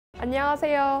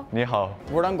안녕하세요. 你好.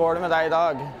 Hvordan går det med deg I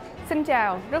dag? Xin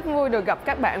chào, rất vui được gặp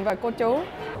các bạn và cô chú.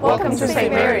 Welcome to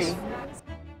St. Mary's.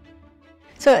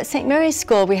 So at St. Mary's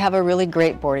School, we have a really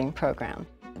great boarding program.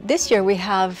 This year we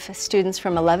have students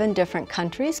from 11 different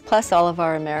countries, plus all of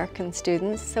our American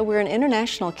students, so we're an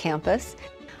international campus.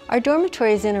 Our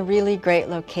dormitory is in a really great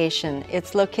location.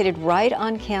 It's located right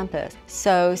on campus,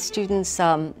 so students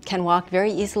can walk very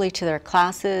easily to their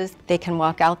classes. They can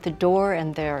walk out the door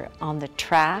and they're on the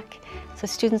track. So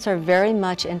students are very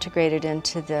much integrated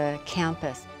into the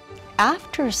campus.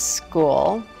 After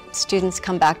school, students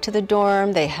come back to the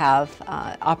dorm. They have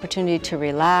opportunity to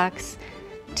relax,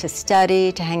 to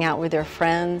study, to hang out with their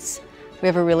friends. We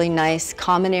have a really nice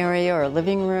common area or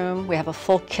living room. We have a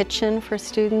full kitchen for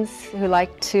students who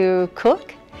like to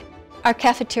cook. Our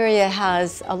cafeteria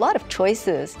has a lot of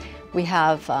choices. We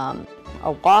have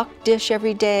a wok dish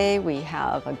every day. We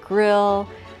have a grill,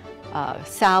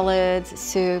 salads,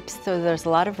 soups. So there's a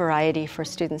lot of variety for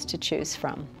students to choose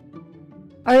from.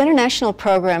 Our international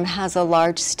program has a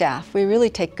large staff. We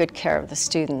really take good care of the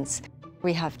students.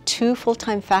 We have 2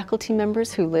 full-time faculty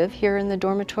members who live here in the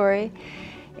dormitory.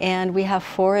 And we have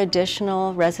 4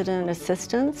 additional resident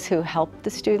assistants who help the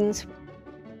students.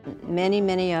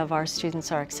 Many of our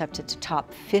students are accepted to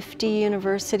top 50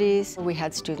 universities. We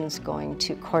had students going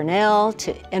to Cornell,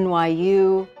 to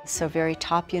NYU, so very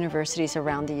top universities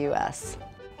around the US.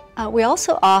 We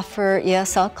also offer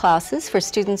ESL classes for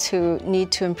students who need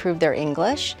to improve their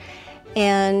English.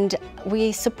 And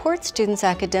we support students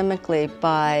academically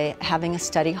by having a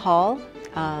study hall.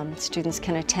 Students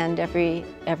can attend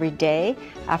every day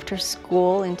after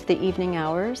school into the evening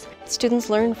hours. Students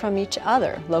learn from each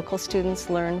other. Local students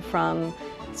learn from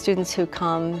students who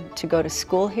come to go to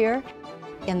school here.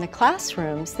 In the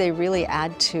classrooms, they really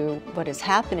add to what is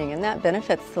happening, and that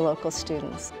benefits the local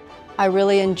students. I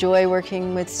really enjoy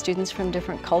working with students from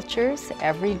different cultures.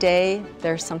 Every day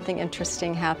there's something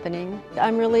interesting happening.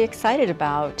 I'm really excited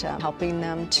about helping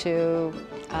them to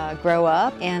grow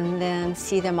up and then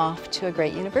see them off to a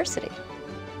great university.